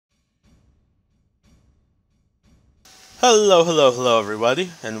Hello, hello, hello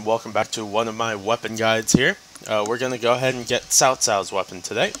everybody, and welcome back to one of my weapon guides here. We're going to go ahead and get Cao Cao's weapon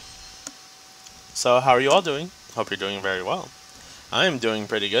today. So how are you all doing? Hope you're doing very well. I am doing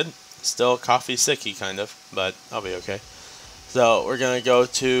pretty good. Still coffee sicky kind of, but I'll be okay. So we're going to go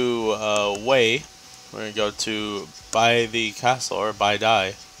to Huai. We're going to go to Bai the castle, or Bai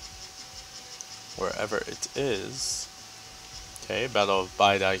Dai, wherever it is. Okay, Battle of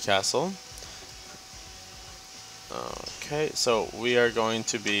Bai Dai Castle. Okay, so we are going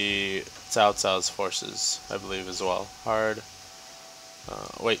to be Cao Cao's forces, I believe, as well. Hard.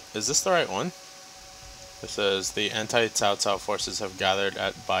 Wait, is this the right one? It says the anti-Cao Cao forces have gathered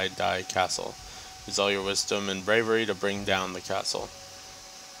at Bai Dai Castle. Use all your wisdom and bravery to bring down the castle.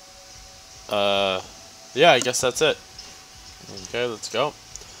 Yeah, I guess that's it. Okay, let's go.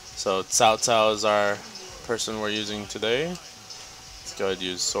 So Cao Cao is our person we're using today. Let's go ahead and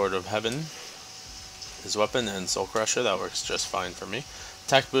use Sword of Heaven. His weapon and Soul Crusher, that works just fine for me.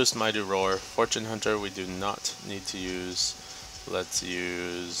 Attack Boost, Mighty Roar. Fortune Hunter, we do not need to use. Let's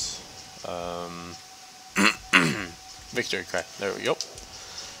use Victory Cry. There we go.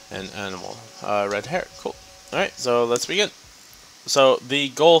 And Animal. Red Hair. Cool. Alright, so let's begin. So the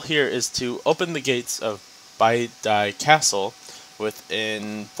goal here is to open the gates of Bai Dai Castle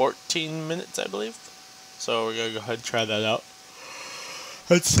within 14 minutes, I believe. So we're going to go ahead and try that out.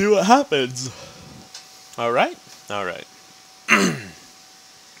 Let's see what happens. Alright, alright.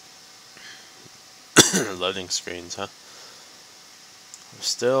 Loading screens, huh?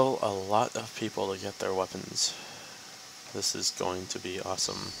 Still a lot of people to get their weapons. This is going to be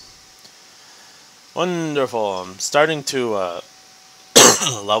awesome. Wonderful. I'm starting to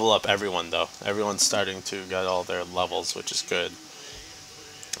level up everyone, though. Everyone's starting to get all their levels, which is good.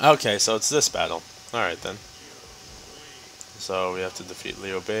 Okay, so it's this battle. Alright, then. So we have to defeat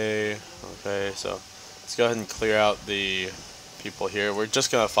Liu Bei. Okay, so let's go ahead and clear out the people here. We're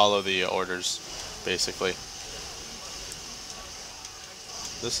just going to follow the orders, basically.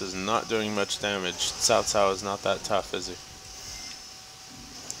 This is not doing much damage. Cao Cao is not that tough, is he?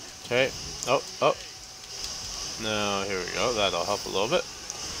 Okay. Oh. No, here we go. That'll help a little bit.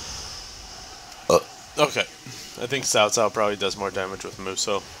 Okay. I think Cao Cao probably does more damage with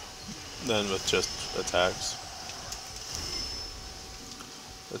Muso than with just attacks.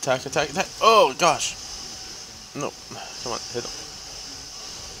 Attack, attack, attack. Oh, gosh. No. Come on, hit him.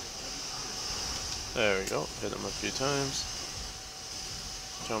 There we go. Hit him a few times.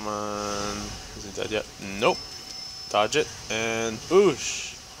 Come on. Is he dead yet? Nope. Dodge it. And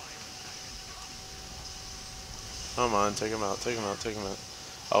boosh. Come on, take him out, take him out, take him out.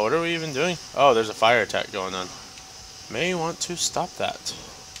 Oh, what are we even doing? Oh, there's a fire attack going on. May want to stop that.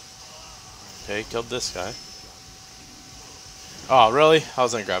 Okay, killed this guy. Oh, really? I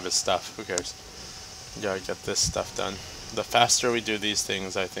was gonna grab his stuff. Who cares? Gotta get this stuff done. The faster we do these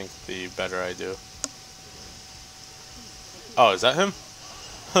things, I think the better I do. Oh, is that him?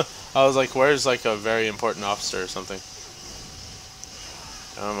 I was like, where's like a very important officer or something?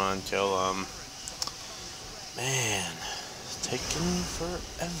 Come on, kill him. Man, it's taking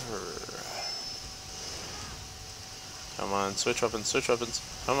forever. Come on, switch weapons, switch weapons.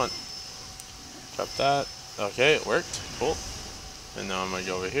 Come on. Drop that. Okay, it worked. Cool. And now I'm gonna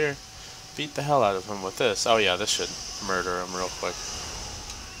go over here. Beat the hell out of him with this. Oh yeah, this should murder him real quick.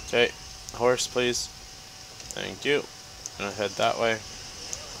 Okay, horse please. Thank you. Gonna head that way.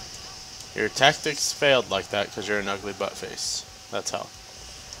 Your tactics failed like that because you're an ugly butt face. That's how.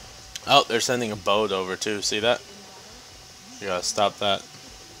 Oh, they're sending a boat over too. See that? You gotta stop that.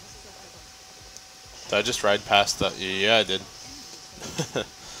 Did I just ride past that? Yeah, I did.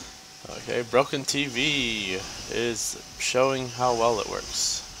 Okay, broken TV is showing how well it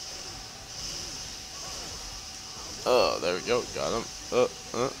works. Oh, there we go. Got him.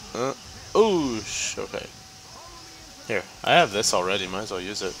 Oosh. Okay. Here, I have this already. Might as well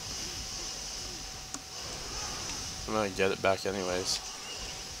use it. I'm gonna get it back anyways.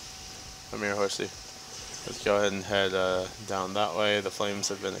 Come here, horsey. Let's go ahead and head down that way. The flames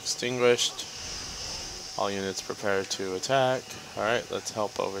have been extinguished. All units prepare to attack. Alright, let's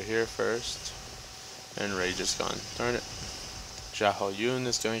help over here first. And rage is gone. Darn it. Zhao Yun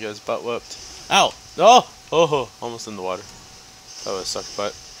is gonna get his butt whooped. Ow! Oh! Oh! Almost in the water. That was suck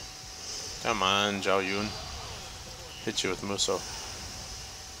butt. Come on, Zhao Yun. Hit you with Muso.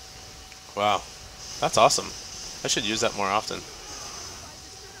 Wow. That's awesome. I should use that more often.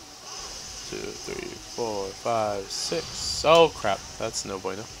 2, 3, 4, 5, 6. Oh crap. That's no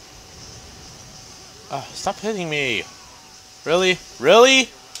bueno. Stop hitting me. Really? Really?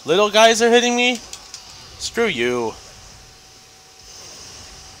 Little guys are hitting me? Screw you.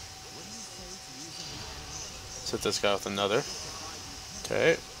 Let's hit this guy with another.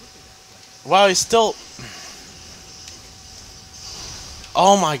 Okay. Wow, he's still...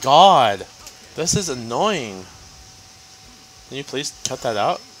 Oh my god! This is annoying. Can you please cut that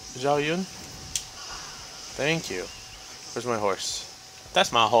out, Zhao Yun? Thank you. Where's my horse?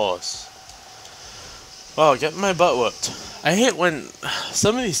 That's my horse. Wow, getting my butt whooped. I hate when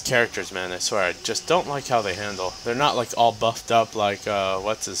some of these characters, man, I swear, I just don't like how they handle. They're not like all buffed up like,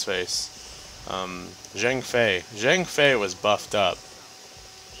 what's his face? Zhang Fei. Zhang Fei was buffed up.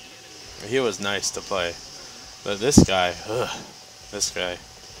 He was nice to play. But this guy, this guy,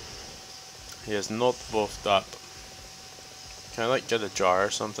 he is not buffed up. Can I like get a jar or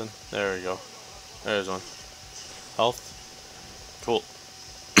something? There we go. There's one. Health. Cool.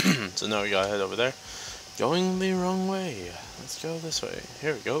 So now we gotta head over there. Going the wrong way. Let's go this way.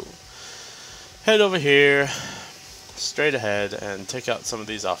 Here we go. Head over here. Straight ahead and take out some of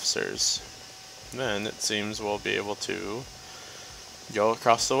these officers. Then it seems we'll be able to go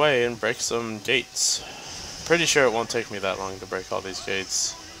across the way and break some gates. Pretty sure it won't take me that long to break all these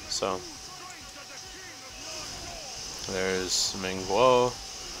gates. So there's Meng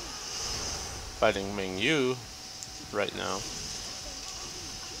fighting Meng Yu right now.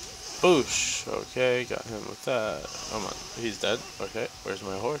 Boosh! Okay, got him with that. Come on, he's dead. Okay, where's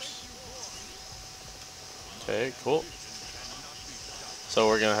my horse? Okay, cool. So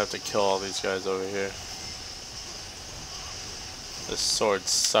we're gonna have to kill all these guys over here. This sword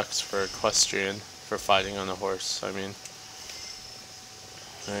sucks for equestrian, for fighting on a horse, I mean.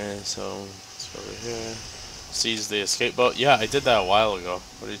 Okay, so let's go over here. Seize the escape boat. Yeah, I did that a while ago.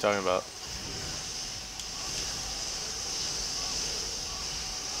 What are you talking about?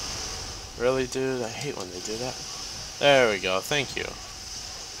 Really, dude? I hate when they do that. There we go. Thank you.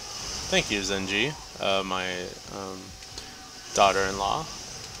 Thank you, Zenji. My daughter-in-law.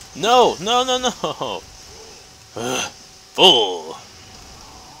 No! No, no, no! Fool!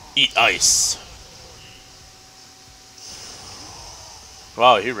 Eat ice.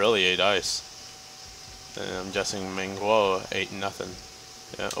 Wow, he really ate ice. And I'm guessing Meng Guo ate nothing.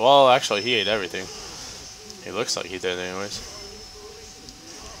 Yeah, well, actually, he ate everything. He looks like he did anyways.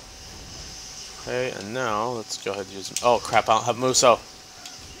 Okay, and now, let's go ahead and use... Oh, crap, I don't have Muso.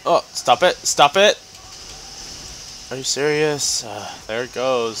 Oh, stop it! Stop it! Are you serious? There it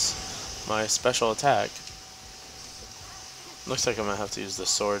goes. My special attack. Looks like I'm gonna have to use the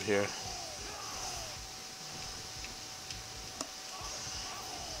sword here.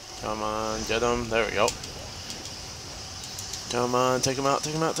 Come on, get him. There we go. Come on, take him out,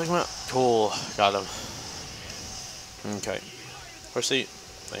 take him out, take him out. Cool, got him. Okay. Horsey,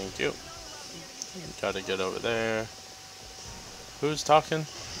 thank you. Gotta get over there. Who's talking?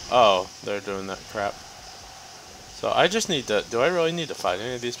 Oh, they're doing that crap. So I just need to... Do I really need to fight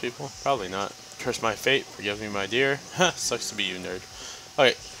any of these people? Probably not. Curse my fate, forgive me my dear. Sucks to be you, nerd.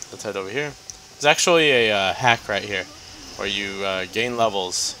 Okay, let's head over here. There's actually a hack right here where you gain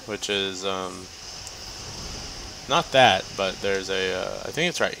levels, which is not that, but there's a I think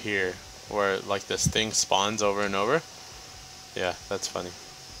it's right here where like this thing spawns over and over. Yeah, that's funny.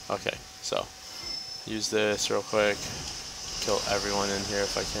 Okay, so use this real quick. Kill everyone in here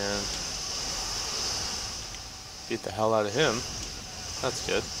if I can. Beat the hell out of him. That's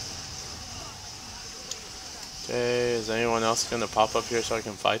good. Okay, is anyone else gonna pop up here so I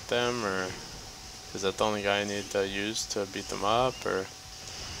can fight them, or is that the only guy I need to use to beat them up, or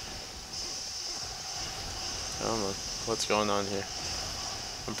I don't know what's going on here.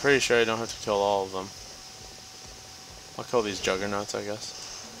 I'm pretty sure I don't have to kill all of them. I'll kill these juggernauts, I guess.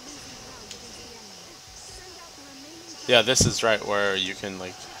 Yeah, this is right where you can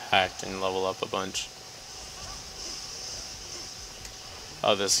like hack and level up a bunch.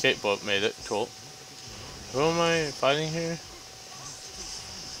 Oh, the escape boat made it. Cool. Who am I fighting here?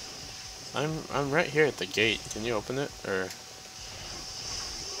 I'm right here at the gate. Can you open it? Or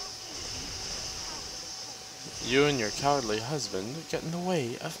you and your cowardly husband get in the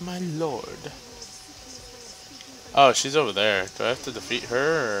way of my lord. Oh, she's over there. Do I have to defeat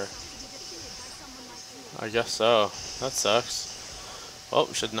her, or? I guess so. That sucks.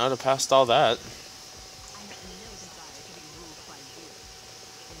 Well, should not have passed all that.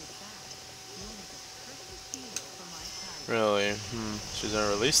 Really? She's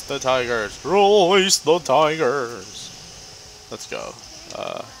gonna release the tigers. Release the tigers. Let's go.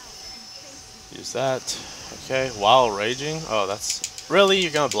 Use that. Okay, while raging. Oh, that's... Really?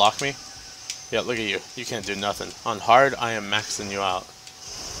 You're gonna block me? Yeah, look at you. You can't do nothing. On hard, I am maxing you out.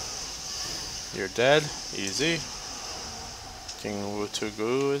 You're dead. Easy. King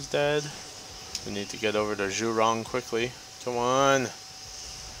Wutugu is dead. We need to get over to Zhurong quickly. Come on.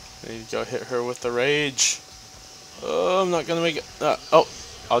 I need to go hit her with the rage. Oh, I'm not gonna make it. Oh,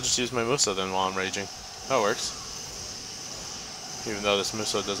 I'll just use my Muso then while I'm raging. That works. Even though this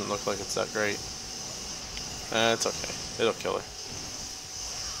Muso doesn't look like it's that great. It's okay. It'll kill her.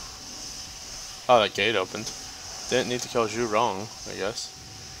 Oh, that gate opened. Didn't need to kill Zhurong, I guess.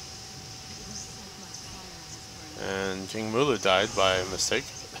 And King Mulu died by mistake.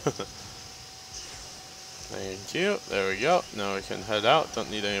 Thank you. There we go. Now we can head out.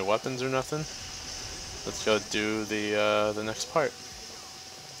 Don't need any weapons or nothing. Let's go do the next part.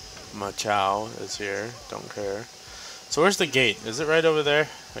 Ma Chao is here. Don't care. So where's the gate? Is it right over there?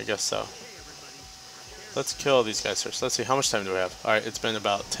 I guess so. Let's kill these guys first. Let's see, how much time do we have? Alright, it's been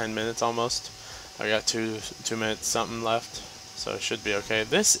about 10 minutes almost. I got 2 minutes something left. So it should be okay.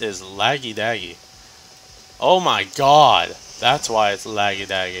 This is laggy daggy. Oh my god! That's why it's laggy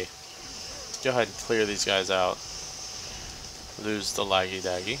daggy. Let's go ahead and clear these guys out. Lose the laggy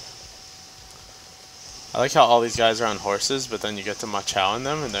daggy. I like how all these guys are on horses, but then you get to Ma Chao in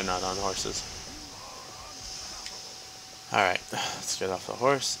them and they're not on horses. Alright, let's get off the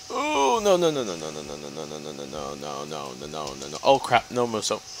horse. Ooh, no. Oh crap, no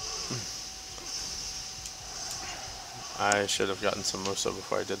Muso. I should have gotten some Muso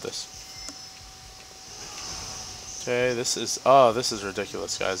before I did this. Okay, this is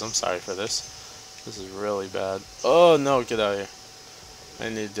ridiculous, guys. I'm sorry for this. This is really bad. Oh no, get out of here. I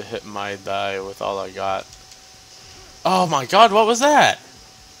need to hit my die with all I got. Oh my god, what was that?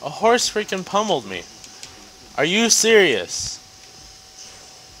 A horse freaking pummeled me. Are you serious?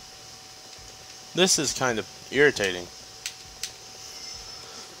 This is kind of irritating.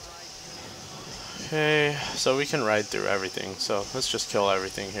 Okay, so we can ride through everything. So let's just kill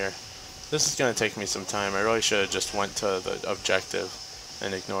everything here. This is going to take me some time. I really should have just went to the objective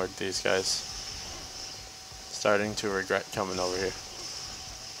and ignored these guys. Starting to regret coming over here.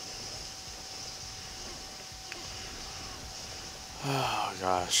 Oh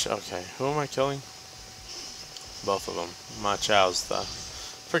gosh, okay. Who am I killing? Both of them. Ma Chao's the...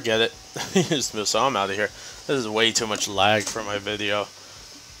 Forget it. Used Muso. I'm out of here. This is way too much lag for my video.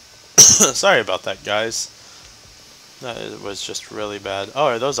 Sorry about that, guys. That was just really bad. Oh,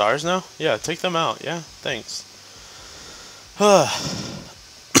 are those ours now? Yeah, take them out. Yeah, thanks. I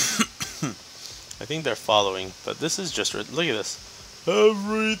think they're following, but this is just... Look at this.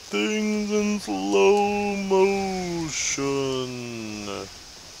 Everything's in slow motion.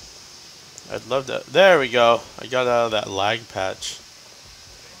 I'd love that. There we go. I got out of that lag patch.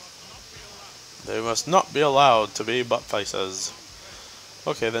 They must not be allowed to be butt faces.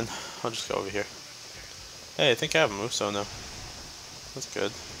 Okay then, I'll just go over here. Hey, I think I have a Muso now. That's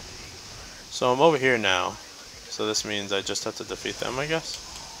good. So I'm over here now. So this means I just have to defeat them, I guess.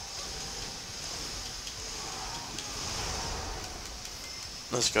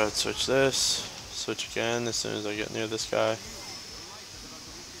 Let's go ahead and switch this. Switch again as soon as I get near this guy.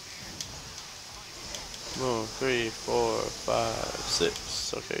 Boom, 3, 4, 5,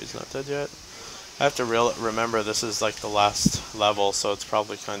 6. Okay, he's not dead yet. I have to remember this is like the last level, so it's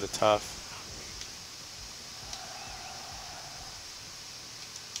probably kind of tough.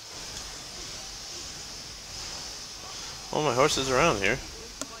 Oh, my horse is around here.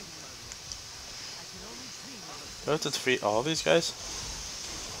 Do I have to defeat all these guys?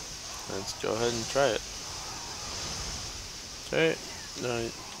 Let's go ahead and try it. Okay.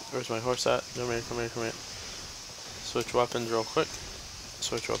 Where's my horse at? Come here, come here, come here. Switch weapons real quick.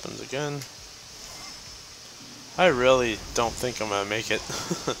 Switch weapons again. I really don't think I'm gonna make it.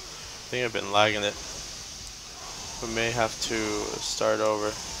 I think I've been lagging it. We may have to start over.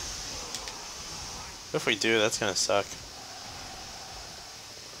 If we do, that's gonna suck.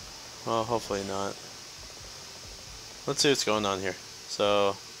 Well, hopefully not. Let's see what's going on here.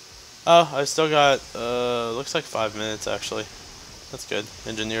 So, oh, I still got, looks like 5 minutes actually. That's good.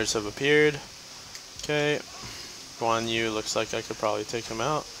 Engineers have appeared. Okay. Guan Yu looks like I could probably take him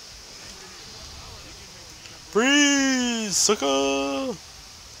out. Freeze! Sucker!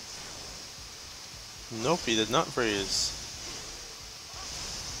 Nope, he did not freeze.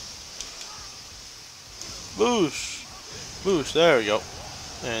 Boosh! Boosh, there we go.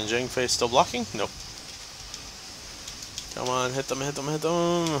 And Zhang Fei still blocking? Nope. Come on, hit them, hit them, hit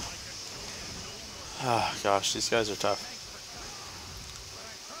them! Ah, gosh, these guys are tough.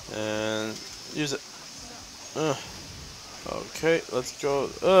 And use it. Okay, let's go.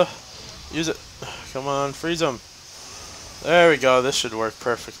 Use it. Come on, freeze them. There we go. This should work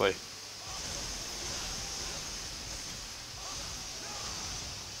perfectly.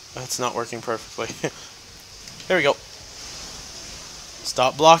 That's not working perfectly. There we go.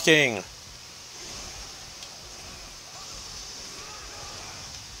 Stop blocking.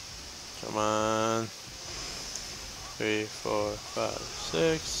 Come on. 3, 4, 5,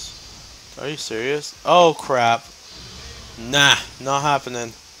 6. Are you serious? Oh crap. Nah, not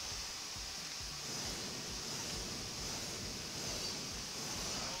happening.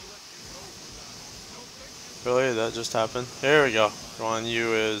 Really? That just happened? Here we go. Guan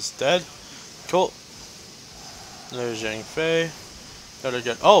Yu is dead. Cool. There's Zhang Fei. Gotta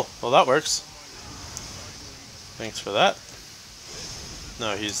get. Oh, well that works. Thanks for that.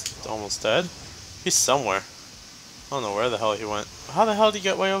 No, he's almost dead. He's somewhere. I don't know where the hell he went. How the hell did he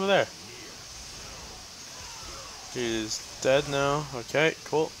get way over there? He's dead now. Okay,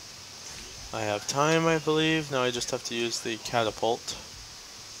 cool. I have time, I believe. Now I just have to use the catapult.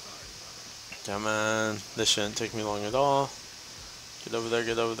 Come on. This shouldn't take me long at all. Get over there,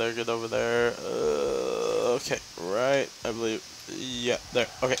 get over there, get over there. Okay, right. I believe. Yeah, there.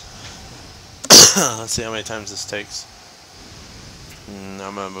 Okay. Let's see how many times this takes. I'm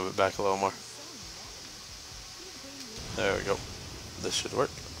gonna move it back a little more. There we go. This should work.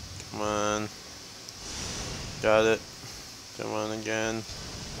 Come on. Got it. Come on again.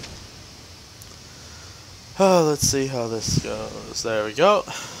 Oh, let's see how this goes. There we go.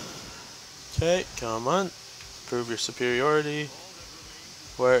 Okay, come on. Prove your superiority.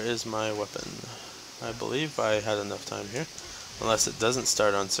 Where is my weapon? I believe I had enough time here. Unless it doesn't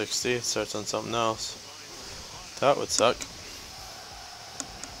start on 60, it starts on something else. That would suck.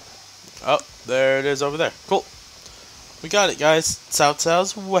 Oh, there it is over there. Cool. We got it, guys. Cao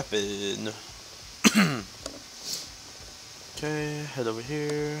Cao's weapon. Okay, head over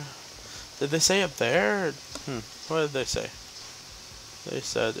here. Did they say up there? What did they say? They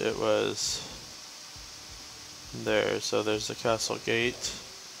said it was there. So there's the castle gate.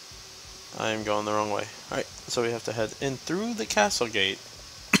 I am going the wrong way. Alright, so we have to head in through the castle gate.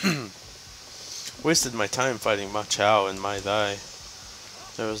 Wasted my time fighting Ma Chao and Mai Dai.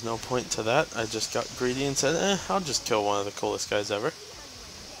 There was no point to that. I just got greedy and said, I'll just kill one of the coolest guys ever.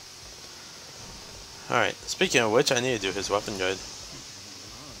 Alright, speaking of which, I need to do his weapon guide.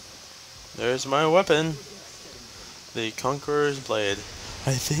 There's my weapon. The Conqueror's Blade.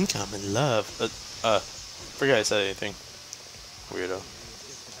 I think I'm in love. Forget I said anything. Weirdo.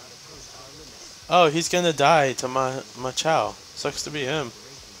 Oh, he's gonna die to Ma Chao. Sucks to be him.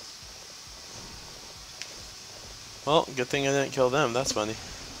 Well, good thing I didn't kill them. That's funny.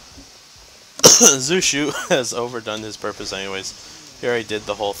 Zhu Shu has overdone his purpose anyways. He already did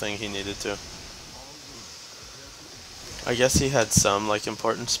the whole thing he needed to. I guess he had some like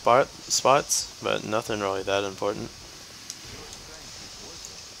important spots, but nothing really that important.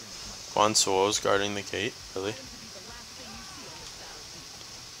 Guan Suo's guarding the gate, really?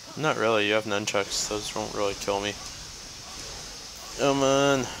 Not really, you have nunchucks, those won't really kill me. Come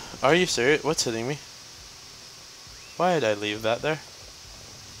on. Are you serious? What's hitting me? Why did I leave that there?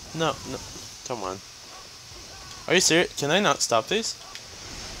 No, no, come on. Are you serious? Can I not stop these?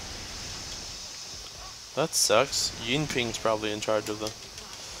 That sucks. Yinping's probably in charge of them.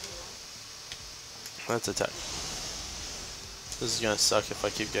 Let's attack. This is gonna suck if I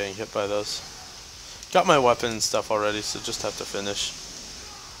keep getting hit by those. Got my weapon and stuff already, so just have to finish.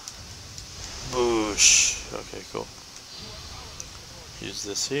 Boosh. Okay, cool. Use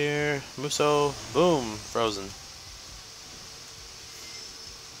this here. Muso. Boom. Frozen.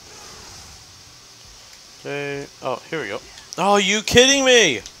 Okay. Oh, here we go. Oh, you kidding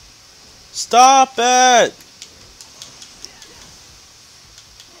me? Stop it!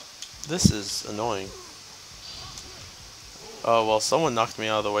 This is annoying. Oh, well, someone knocked me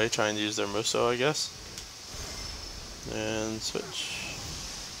out of the way trying to use their Muso, I guess. And switch.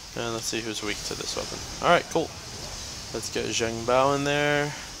 And let's see who's weak to this weapon. Alright, cool. Let's get Zheng Bao in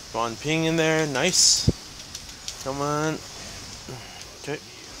there. Guan Ping in there. Nice. Come on. Okay.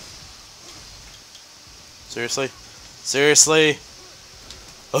 Seriously? Seriously?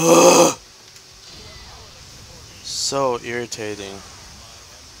 Ugh! So irritating.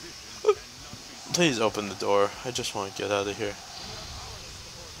 Please open the door. I just want to get out of here.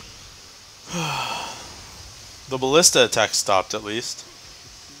 The ballista attack stopped at least.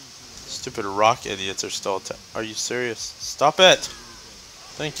 Stupid rock idiots are still attacking. Are you serious? Stop it!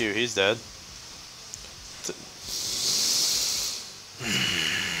 Thank you, he's dead.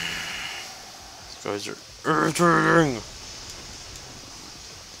 These guys are irritating!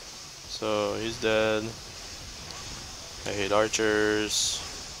 So, he's dead. I hate archers.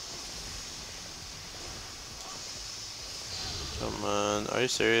 Come on, are you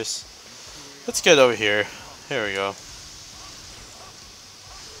serious? Let's get over here. Here we go.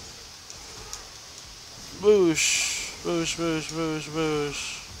 Boosh, boosh, boosh, boosh, boosh.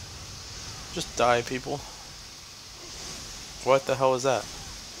 Just die, people. What the hell was that?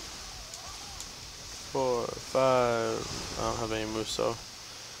 4, 5. I don't have any moves, so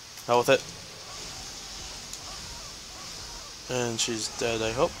hell with it. And she's dead,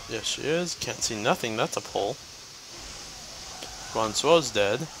 I hope. Yes, she is. Can't see nothing. That's a pull. Guan Suo's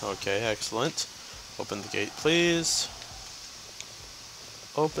dead. Okay, excellent. Open the gate, please.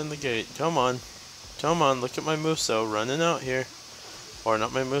 Open the gate. Come on. Come on, look at my Muso running out here. Or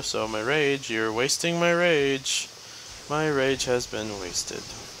not my Muso, my rage. You're wasting my rage. My rage has been wasted.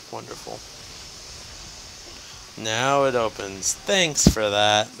 Wonderful. Now it opens. Thanks for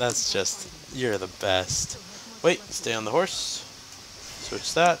that. That's just, you're the best. Wait, stay on the horse.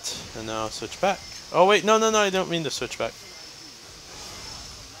 Switch that, and now switch back. Oh wait, no, I don't mean to switch back.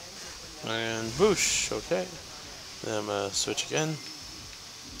 And boosh, okay. Then I'm gonna switch again.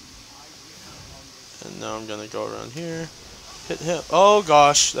 And now I'm gonna go around here. Hit him. Oh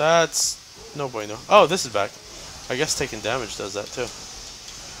gosh, that's no bueno. Oh, this is back. I guess taking damage does that too.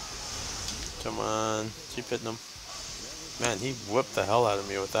 Come on, keep hitting him. Man, he whipped the hell out of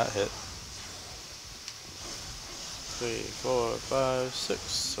me with that hit. 3, 4, 5,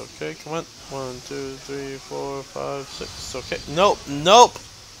 6. Okay, come on. 1, 2, 3, 4, 5, 6. Okay. Nope, nope.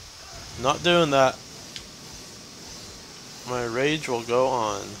 Not doing that. My rage will go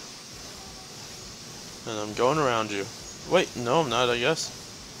on. And I'm going around you. Wait, no, I'm not, I guess.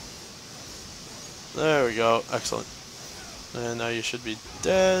 There we go. Excellent. And now you should be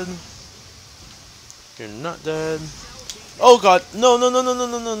dead. You're not dead. Oh god. No.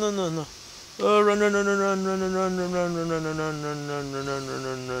 Run.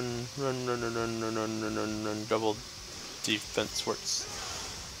 Double defense works.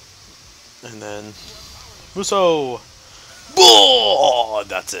 And then Muso. Boom!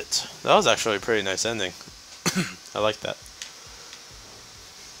 That's it. That was actually a pretty nice ending. I like that.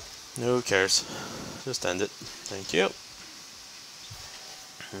 Who cares? Just end it. Thank you.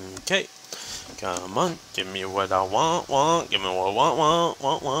 Okay. Come on. Give me what I want. Give me what I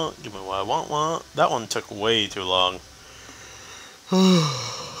want. Give me what I want. That one took way too long.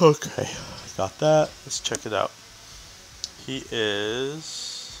 Okay. Got that. Let's check it out. He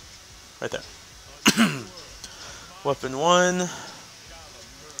is right there. Weapon 1.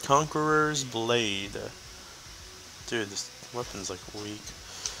 Conqueror's Blade. Dude, this weapon's like weak.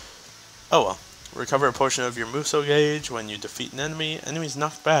 Oh well. Recover a portion of your Muso gauge when you defeat an enemy. Enemies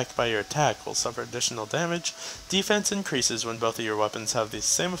knocked back by your attack will suffer additional damage. Defense increases when both of your weapons have the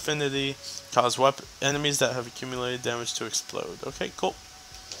same affinity. Cause enemies that have accumulated damage to explode. Okay, cool.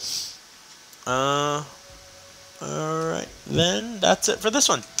 Alright, then that's it for this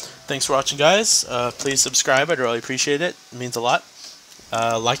one. Thanks for watching, guys. Please subscribe. I'd really appreciate it. It means a lot.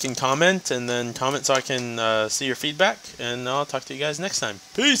 Like and comment, and then comment so I can see your feedback. And I'll talk to you guys next time.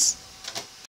 Peace!